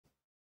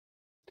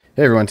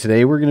Hey everyone,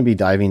 today we're going to be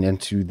diving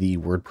into the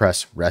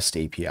WordPress REST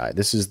API.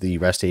 This is the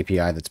REST API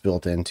that's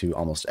built into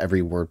almost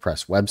every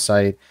WordPress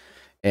website.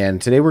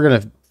 And today we're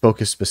going to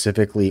focus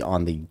specifically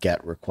on the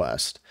GET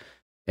request.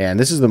 And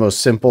this is the most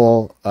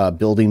simple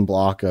building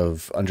block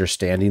of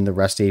understanding the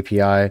REST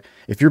API.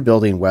 If you're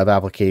building web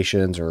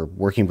applications or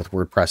working with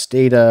WordPress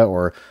data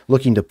or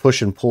looking to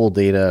push and pull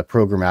data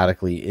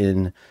programmatically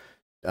in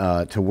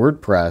to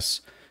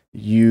WordPress,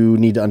 you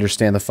need to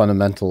understand the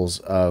fundamentals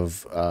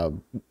of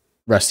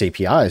REST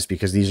APIs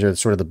because these are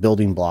sort of the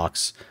building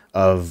blocks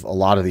of a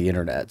lot of the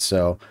internet.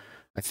 So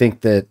I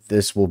think that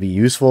this will be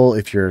useful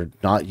if you're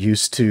not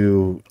used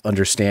to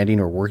understanding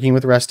or working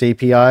with REST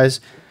APIs.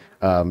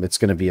 It's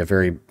going to be a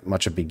very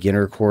much a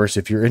beginner course.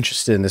 If you're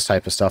interested in this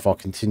type of stuff, I'll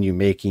continue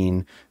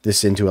making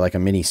this into like a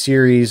mini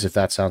series. If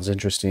that sounds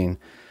interesting,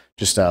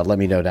 just let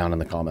me know down in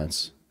the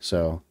comments.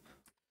 So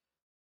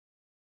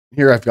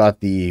here I've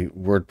got the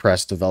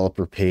WordPress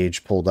developer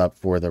page pulled up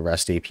for the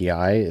REST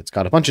API. It's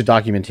got a bunch of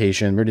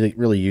documentation,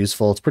 really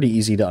useful. It's pretty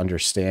easy to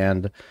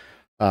understand,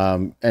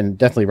 and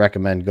definitely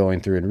recommend going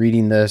through and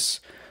reading this.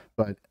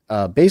 But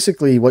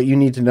basically what you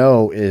need to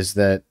know is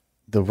that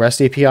the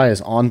REST API is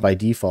on by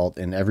default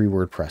in every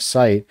WordPress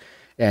site,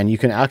 and you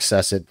can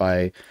access it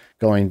by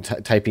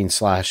typing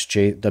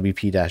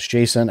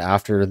 /wp-json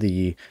after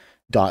the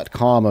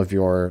 .com of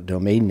your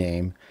domain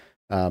name.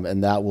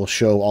 And that will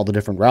show all the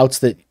different routes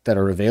that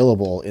are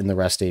available in the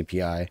REST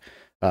API.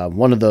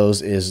 One of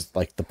those is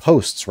like the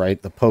posts,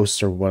 right? The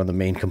posts are one of the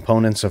main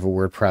components of a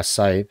WordPress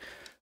site,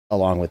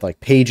 along with like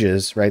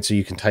pages, right? So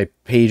you can type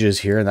pages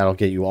here and that'll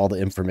get you all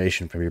the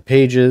information from your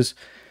pages,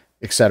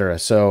 etc.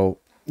 So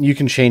you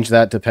can change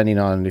that depending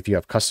on if you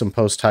have custom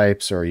post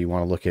types or you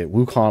want to look at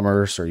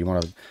WooCommerce or you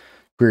want to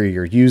query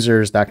your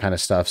users, that kind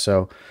of stuff.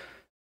 So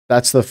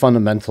that's the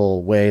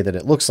fundamental way that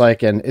it looks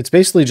like. And it's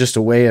basically just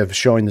a way of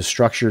showing the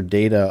structured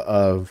data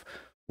of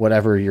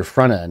whatever your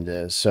front end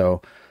is.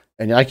 So,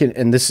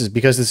 and this is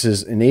because this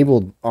is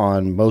enabled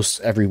on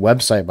most every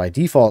website by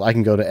default, I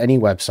can go to any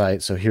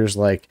website. So here's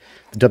like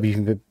the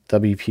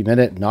WP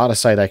Minute, not a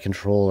site I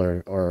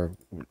control or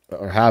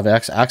have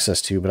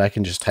access to, but I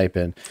can just type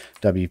in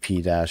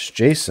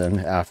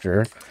WP-JSON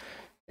after,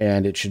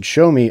 and it should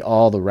show me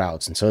all the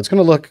routes. And so it's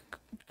going to look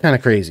kind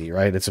of crazy,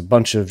 right? It's a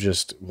bunch of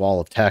just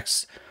wall of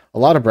text. A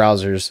lot of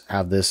browsers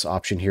have this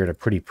option here to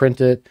pretty print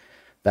it.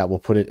 That will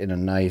put it in a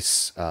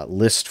nice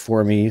list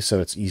for me so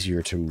it's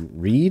easier to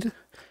read,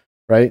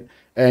 right?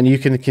 And you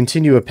can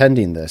continue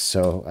appending this.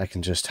 So I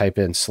can just type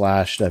in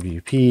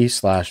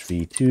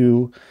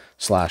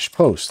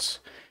 /wp/v2/posts.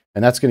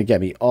 And that's going to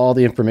get me all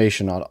the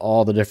information on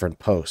all the different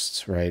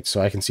posts, right?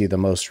 So I can see the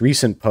most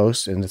recent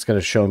post, and it's going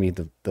to show me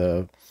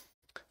the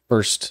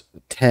first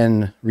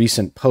 10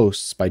 recent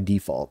posts by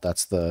default.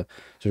 That's the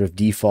sort of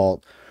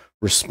default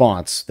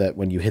response that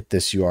when you hit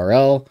this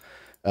URL,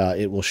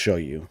 it will show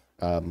you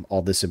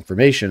all this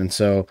information. And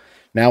so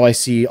now I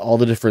see all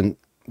the different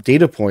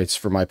data points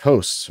for my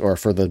posts, or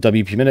for the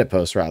WP Minute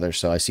post rather.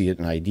 So I see it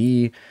in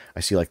ID, I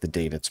see like the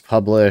date it's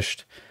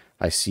published,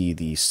 I see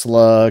the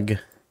slug,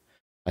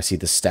 I see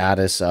the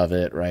status of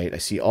it, right? I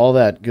see all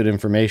that good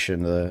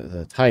information,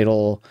 the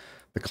title,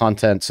 the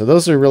content. So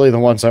those are really the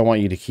ones I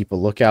want you to keep a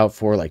lookout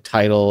for, like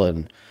title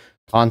and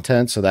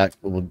content. So that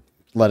will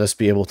let us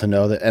be able to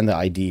know that, and the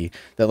ID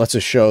that lets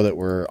us show that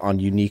we're on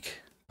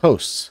unique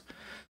posts.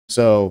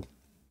 So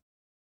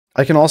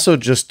I can also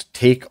just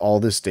take all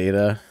this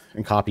data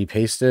and copy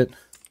paste it,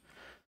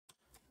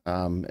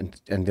 and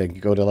then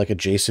go to like a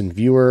JSON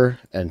viewer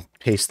and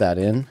paste that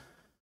in,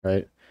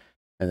 right?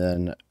 And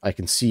then I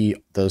can see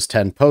those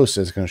 10 posts.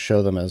 It's going to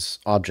show them as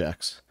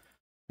objects,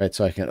 right?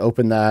 So I can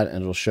open that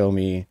and it'll show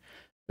me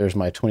there's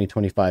my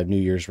 2025 New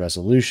Year's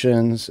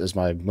resolutions is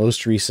my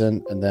most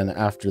recent. And then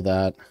after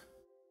that,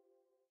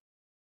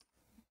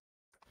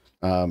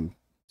 so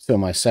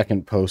my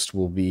second post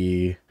will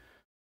be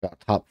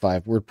top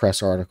 5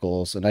 WordPress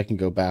articles, and I can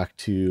go back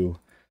to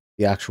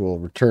the actual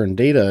return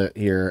data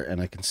here and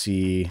I can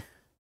see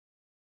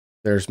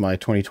there's my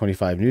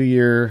 2025 New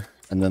Year.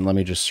 And then let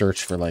me just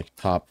search for like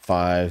top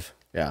 5.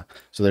 Yeah.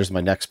 So there's my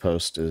next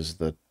post is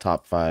the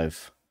top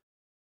 5,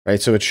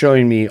 right? So it's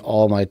showing me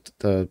all my,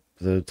 the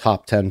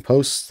top 10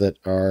 posts that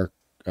are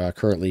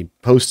currently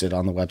posted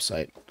on the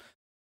website.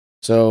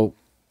 So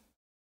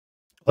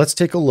let's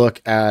take a look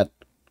at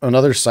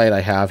another site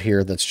I have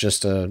here that's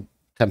just a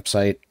temp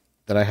site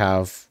that I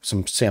have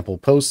some sample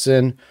posts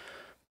in,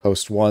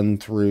 post 1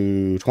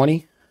 through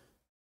 20.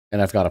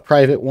 And I've got a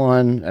private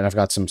one, and I've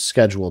got some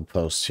scheduled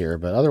posts here,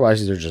 but otherwise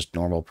these are just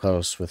normal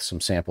posts with some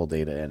sample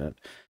data in it.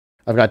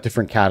 I've got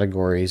different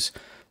categories.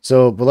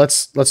 So, but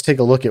let's take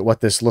a look at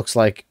what this looks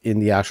like in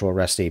the actual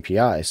REST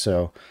API.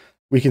 So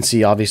we can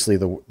see obviously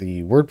the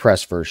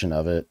WordPress version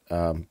of it,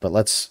 but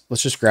let's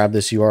just grab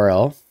this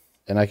URL,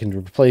 and I can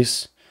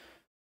replace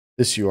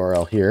this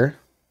URL here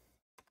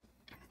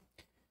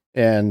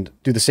and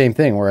do the same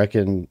thing where I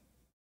can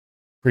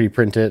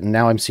pre-print it. And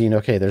now I'm seeing,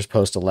 okay, there's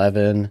post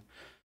 11.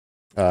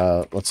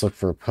 Let's look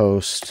for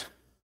post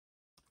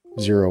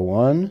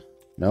 01.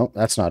 No,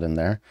 that's not in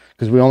there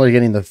because we're only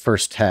getting the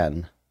first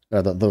 10.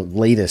 the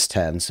latest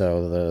 10.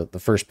 So the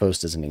first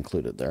post isn't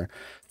included there,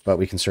 but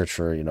we can search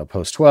for,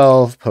 post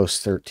 12,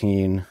 post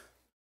 13,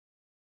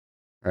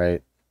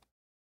 right?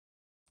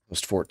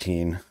 Post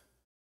 14,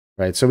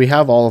 right? So we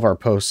have all of our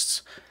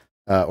posts,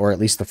 or at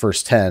least the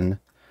first 10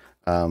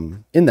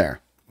 in there.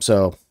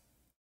 So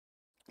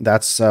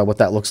that's what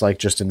that looks like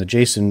just in the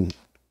JSON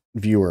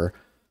viewer.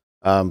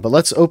 But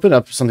let's open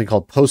up something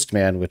called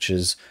Postman, which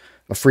is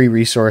a free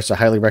resource. I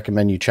highly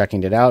recommend you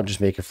checking it out.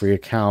 Just make a free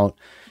account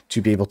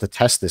to be able to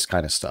test this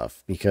kind of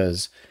stuff,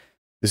 because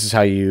this is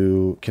how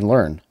you can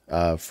learn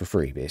for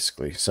free,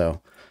 basically.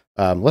 So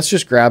let's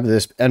just grab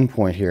this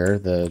endpoint here,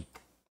 the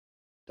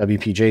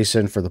WP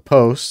JSON for the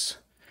posts,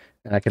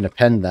 and I can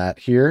append that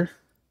here.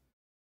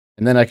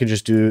 And then I can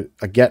just do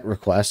a GET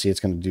request. See, it's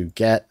going to do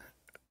GET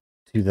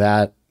to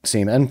that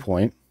same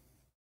endpoint.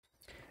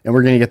 And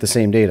we're going to get the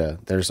same data.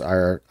 There's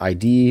our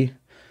ID.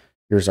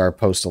 Here's our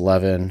post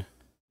 11,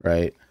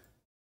 right?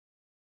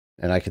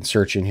 And I can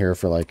search in here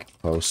for like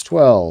post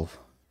 12,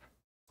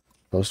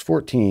 post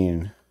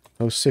 14,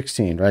 post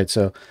 16, right?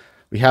 So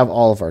we have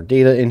all of our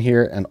data in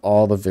here and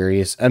all the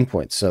various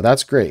endpoints. So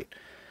that's great.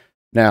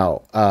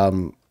 Now,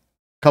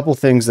 couple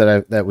things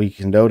that we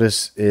can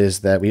notice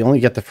is that we only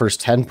get the first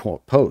 10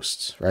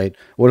 posts, right?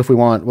 What if we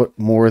want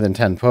more than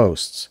 10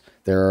 posts?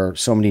 There are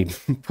so many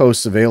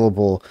posts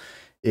available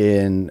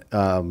in,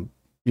 on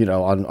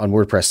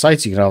WordPress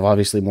sites. You can have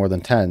obviously more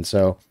than 10.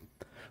 So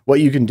what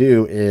you can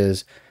do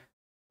is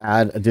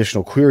add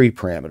additional query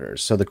parameters.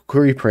 So the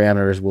query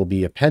parameters will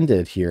be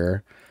appended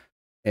here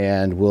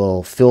and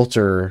will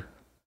filter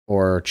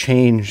or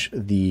change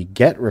the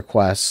GET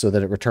request so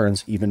that it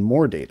returns even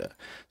more data.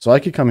 So I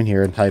could come in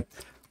here and type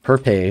per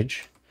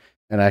page,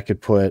 and I could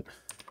put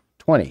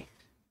 20.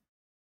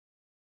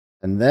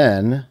 And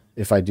then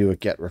if I do a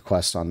GET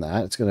request on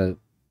that, it's going to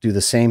do the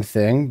same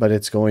thing, but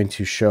it's going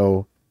to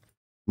show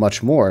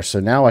much more. So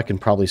now I can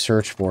probably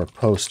search for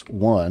post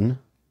 1,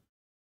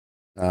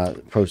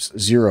 post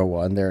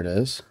 01, there it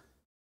is.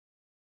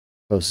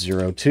 Post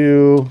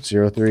 02,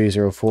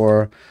 03,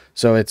 04.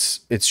 So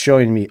it's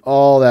showing me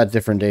all that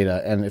different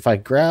data. And if I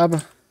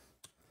grab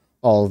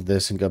all of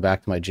this and go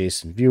back to my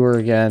JSON viewer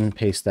again,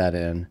 paste that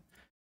in,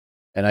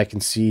 and I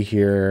can see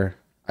here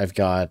I've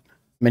got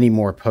many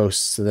more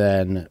posts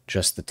than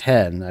just the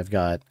 10. I've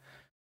got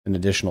an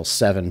additional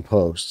 7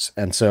 posts.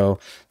 And so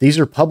these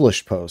are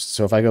published posts.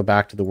 So if I go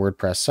back to the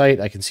WordPress site,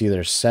 I can see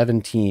there's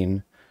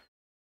 17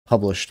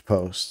 published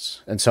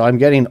posts. And so I'm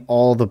getting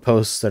all the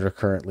posts that are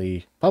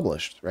currently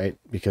published, right?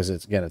 Because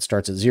it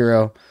starts at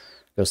 0,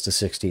 goes to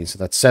 16. So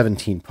that's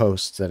 17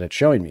 posts that it's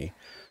showing me.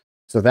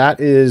 So that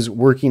is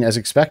working as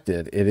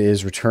expected. It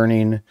is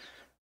returning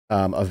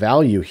a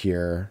value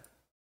here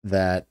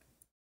that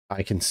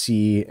I can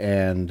see,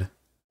 and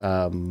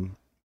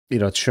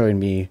it's showing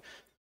me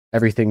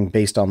everything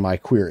based on my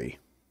query.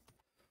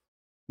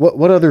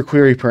 What other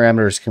query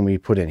parameters can we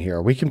put in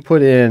here? We can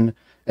put in,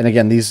 and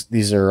again,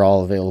 these are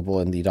all available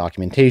in the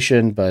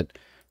documentation, but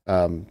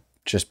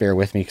just bear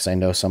with me because I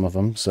know some of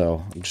them.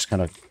 So I'm just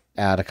kind of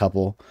add a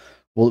couple.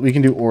 Well, we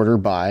can do order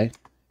by,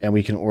 and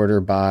we can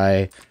order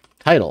by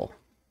title,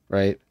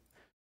 right?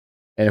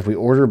 And if we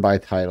order by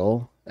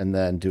title and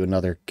then do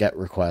another GET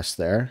request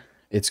there,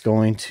 it's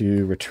going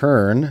to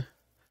return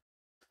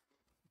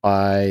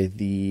by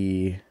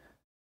the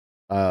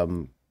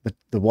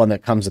one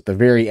that comes at the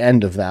very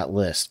end of that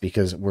list,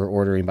 because we're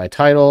ordering by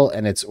title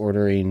and it's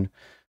ordering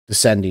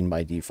descending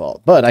by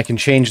default. But I can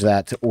change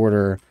that to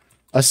order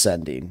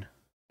ascending,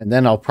 and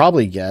then I'll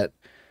probably get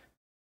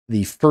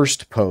the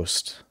first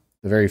post,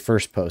 the very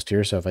first post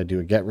here. So if I do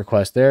a GET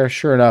request there,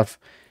 sure enough,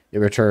 it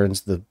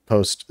returns the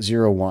post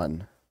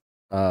 01.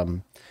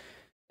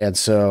 And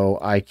so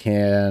I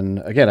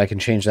can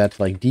change that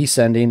to like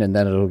descending, and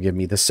then it'll give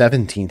me the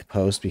 17th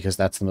post because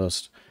that's the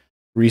most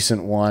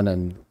recent one.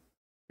 And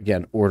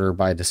again, order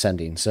by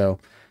descending. So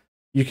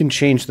you can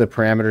change the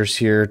parameters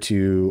here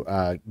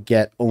to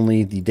get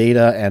only the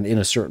data and in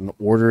a certain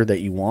order that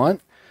you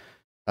want.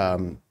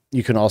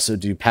 You can also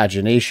do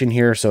pagination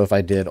here. So if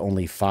I did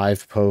only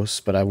 5 posts,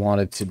 but I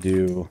wanted to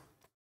do,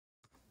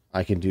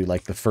 I can do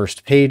like the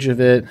first page of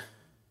it,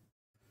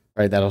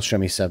 right? That'll show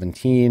me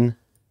 17.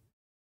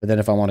 But then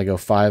if I want to go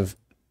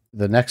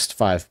the next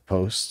 5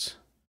 posts,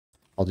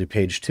 I'll do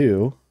page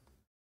 2,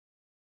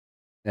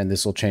 and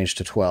this will change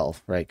to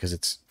 12, right? Because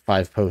it's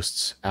 5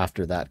 posts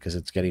after that, because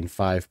it's getting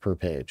 5 per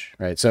page,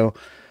 right? So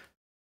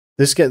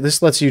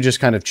this lets you just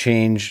kind of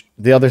change.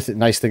 The other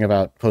nice thing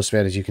about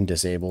Postman is you can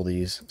disable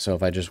these. So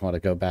if I just want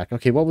to go back,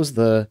 okay, what was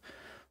the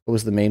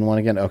main one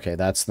again? Okay,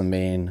 that's the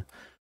main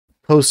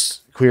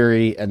post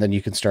query, and then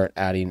you can start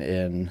adding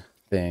in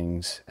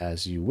things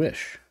as you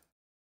wish.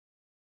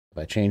 If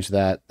I change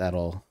that,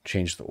 that'll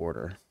change the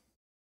order.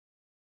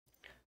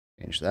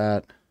 Change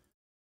that.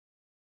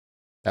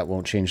 That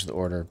won't change the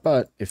order,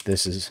 but if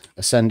this is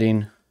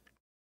ascending,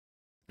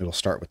 it'll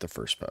start with the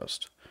first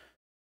post,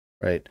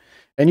 right?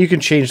 And you can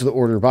change the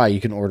order by, you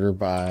can order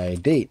by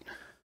date.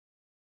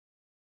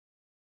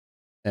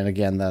 And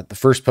again, the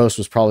first post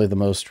was probably the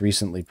most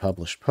recently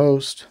published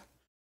post.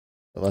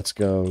 So let's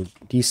go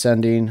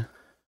descending.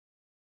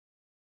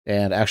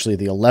 And actually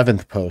the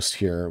 11th post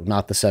here,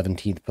 not the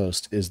 17th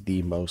post, is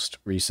the most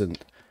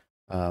recent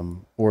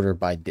order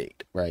by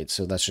date, right?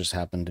 So that's just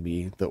happened to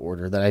be the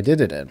order that I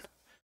did it in.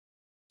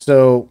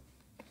 So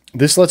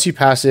this lets you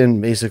pass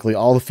in basically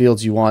all the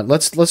fields you want.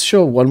 Let's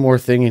show one more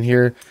thing in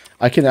here.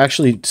 I can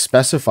actually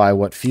specify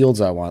what fields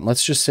I want.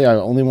 Let's just say I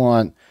only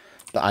want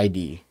the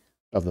ID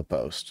of the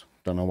post.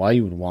 Don't know why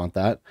you would want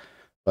that,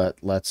 but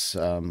let's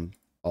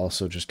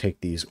also just take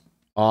these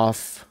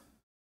off,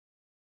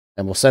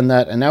 and we'll send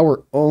that. And now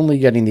we're only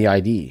getting the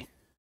ID,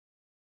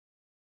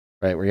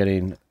 right? We're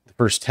getting the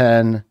first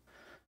 10.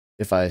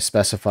 If I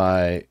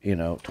specify,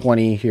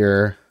 20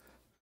 here,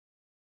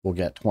 we'll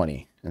get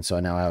 20. And so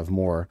now I have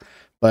more.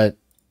 But,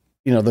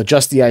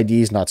 just the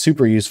ID is not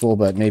super useful,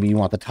 but maybe you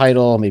want the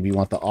title, maybe you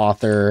want the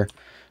author,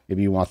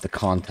 maybe you want the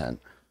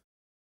content.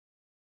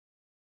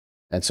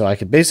 And so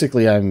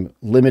I'm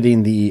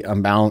limiting the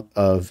amount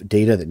of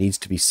data that needs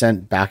to be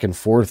sent back and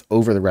forth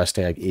over the REST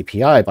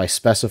API by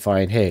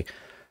specifying, hey,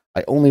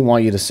 I only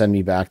want you to send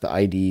me back the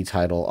ID,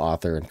 title,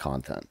 author, and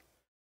content,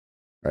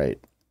 right?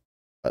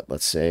 But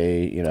let's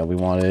say, we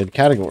wanted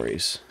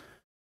categories,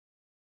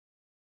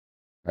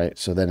 right?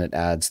 So then it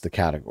adds the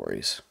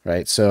categories,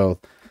 right? So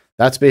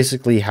that's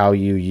basically how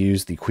you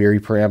use the query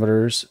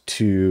parameters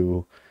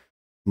to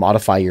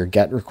modify your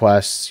GET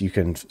requests. You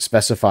can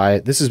specify,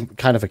 this is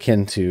kind of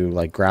akin to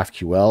like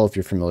GraphQL, if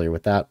you're familiar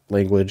with that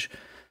language.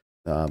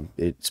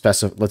 It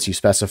lets you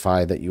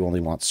specify that you only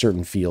want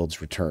certain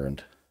fields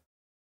returned.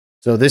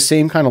 So this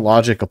same kind of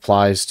logic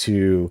applies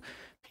to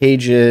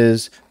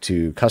pages,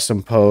 to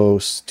custom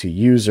posts, to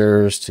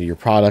users, to your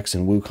products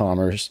in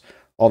WooCommerce,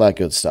 all that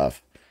good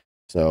stuff.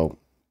 So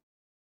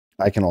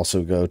I can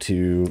also go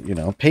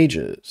to,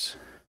 pages.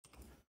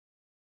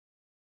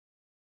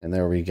 And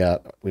there we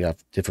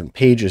have different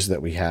pages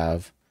that we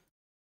have.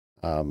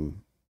 And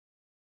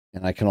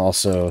I can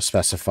also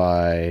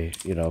specify,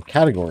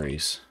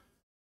 categories.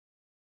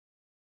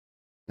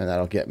 And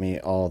that'll get me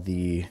all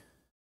the, does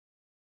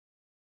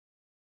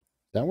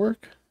that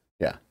work?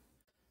 Yeah.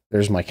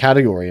 There's my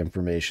category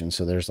information.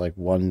 So there's like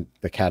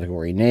the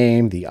category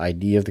name, the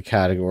ID of the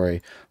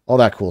category, all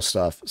that cool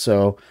stuff.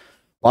 So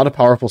a lot of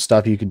powerful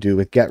stuff you can do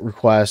with GET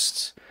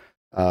requests.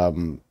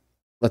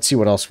 Let's see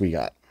what else we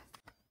got.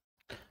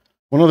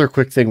 One other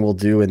quick thing we'll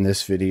do in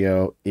this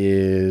video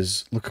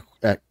is look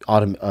at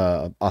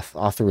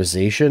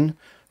authorization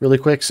really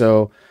quick.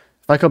 So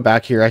if I come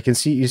back here,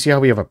 you see how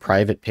we have a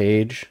private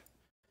page,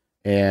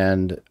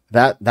 and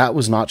that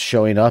was not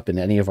showing up in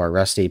any of our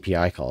REST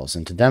API calls.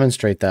 And to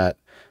demonstrate that,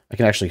 I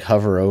can actually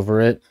hover over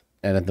it,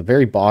 and at the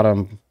very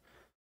bottom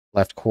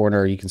left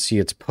corner, you can see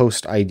it's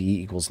post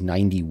ID equals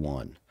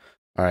 91.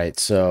 All right,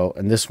 so,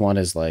 and this one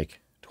is like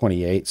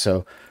 28.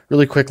 So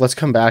really quick, let's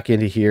come back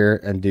into here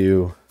and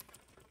do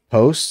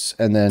posts,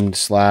 and then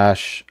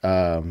slash,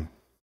 I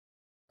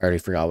already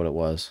forgot what it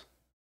was.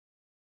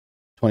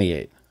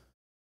 28.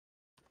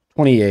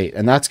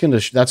 And that's going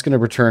to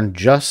return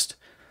just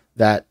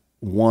that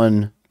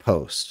one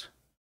post.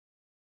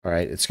 All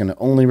right. It's going to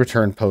only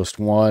return post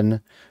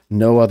 1.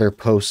 No other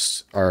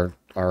posts are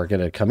going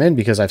to come in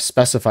because I've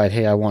specified,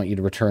 hey, I want you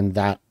to return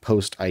that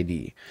post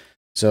ID.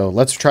 So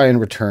let's try and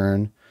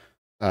return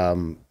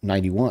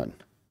 91.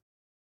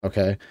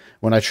 Okay.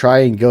 When I try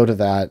and go to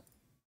that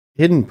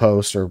hidden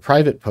post or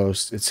private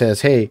post, it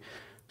says, hey,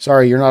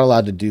 sorry, you're not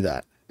allowed to do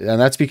that. And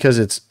that's because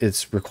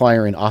it's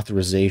requiring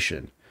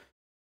authorization.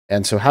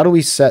 And so how do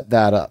we set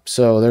that up?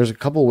 So there's a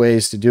couple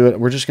ways to do it.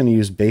 We're just going to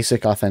use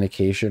basic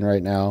authentication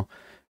right now.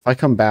 If I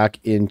come back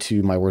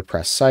into my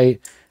WordPress site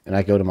and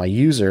I go to my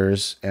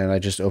users and I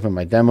just open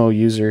my demo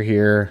user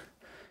here,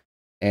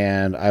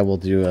 and I will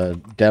do a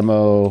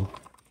demo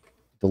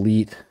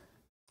delete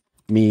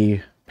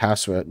me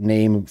password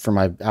name for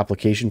my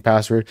application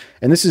password.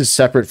 And this is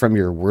separate from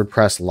your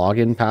WordPress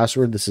login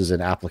password. This is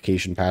an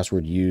application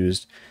password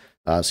used,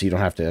 so you don't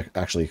have to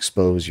actually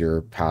expose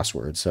your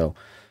password. So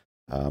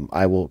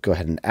I will go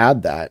ahead and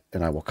add that,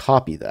 and I will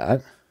copy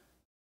that.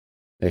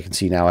 You can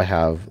see now I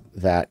have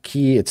that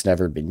key. It's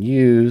never been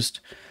used.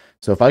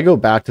 So if I go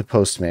back to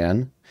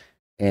Postman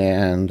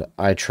and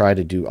I try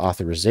to do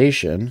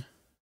authorization,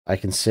 I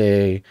can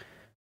say,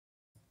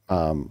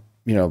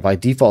 by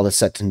default, it's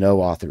set to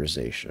no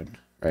authorization,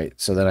 right?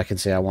 So then I can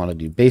say I want to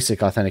do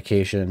basic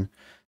authentication.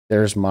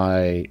 There's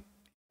my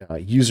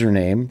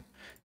username,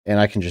 and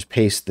I can just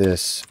paste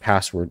this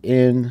password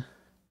in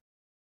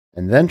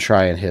and then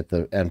try and hit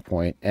the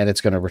endpoint, and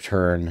it's going to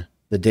return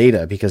the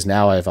data because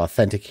now I've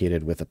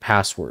authenticated with a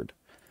password.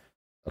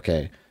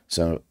 Okay,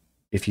 so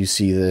if you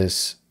see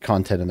this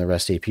content in the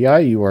REST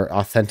API, you are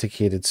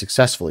authenticated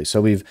successfully.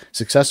 So we've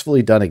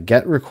successfully done a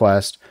GET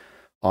request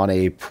on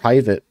a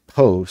private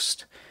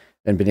post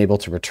and been able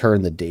to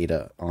return the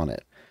data on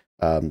it.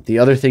 The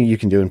other thing you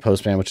can do in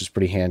Postman, which is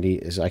pretty handy,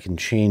 is I can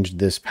change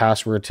this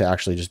password to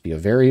actually just be a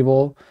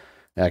variable.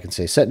 And I can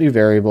say set new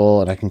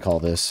variable, and I can call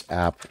this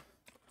app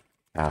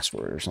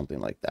password or something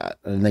like that.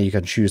 And then you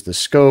can choose the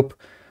scope.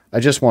 I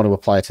just want to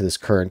apply it to this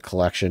current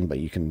collection, but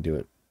you can do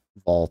it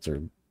vault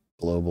or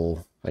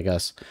global, I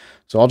guess.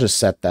 So I'll just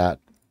set that.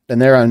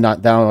 And there I'm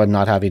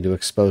not having to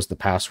expose the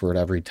password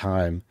every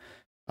time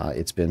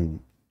it's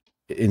been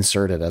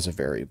inserted as a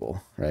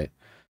variable, right?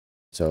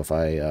 So if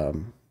I,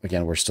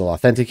 again, we're still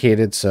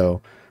authenticated,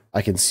 so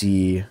I can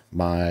see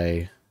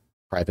my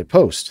private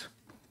post.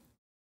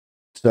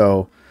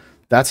 So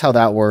that's how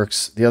that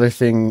works. The other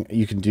thing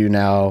you can do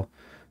now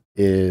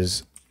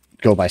is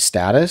go by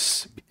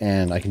status,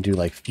 and I can do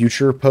like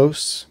future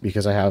posts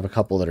because I have a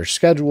couple that are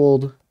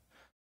scheduled.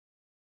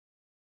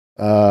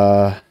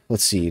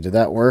 Let's see, did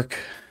that work?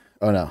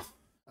 Oh no,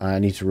 I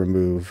need to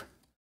remove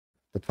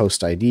the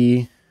post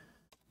ID.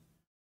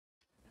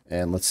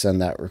 And let's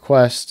send that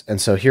request.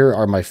 And so here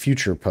are my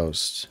future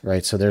posts,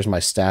 right? So there's my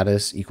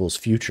status equals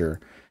future.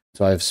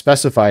 So I've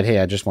specified, hey,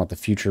 I just want the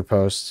future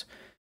posts.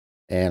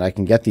 And I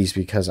can get these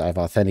because I've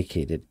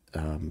authenticated.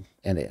 And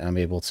I'm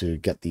able to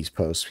get these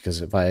posts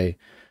because if I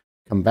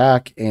come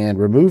back and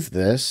remove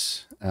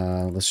this,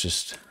 let's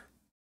just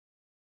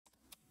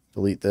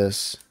delete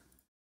this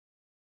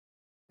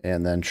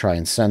and then try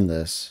and send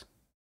this.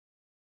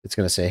 It's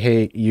going to say,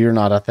 hey, you're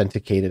not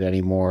authenticated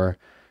anymore.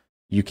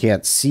 You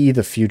can't see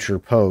the future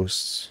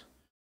posts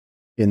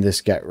in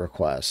this GET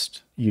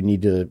request. You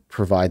need to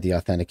provide the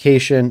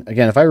authentication.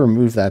 Again, if I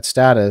remove that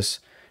status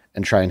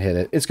and try and hit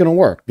it, it's going to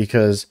work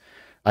because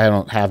I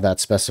don't have that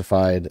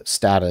specified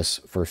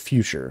status for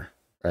future,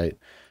 right?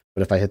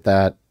 But if I hit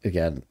that,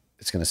 again,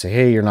 it's going to say,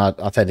 hey, you're not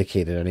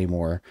authenticated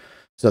anymore.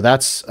 So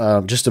that's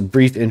just a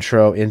brief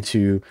intro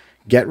into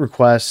GET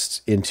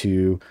requests,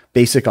 into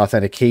basic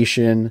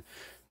authentication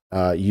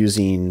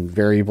using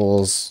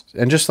variables,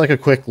 and just like a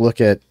quick look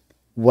at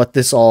what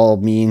this all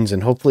means,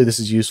 and hopefully this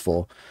is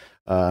useful.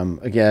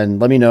 Again,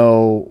 let me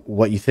know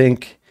what you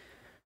think.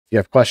 If you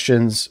have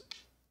questions,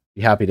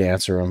 be happy to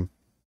answer them.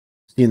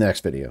 See you in the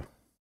next video.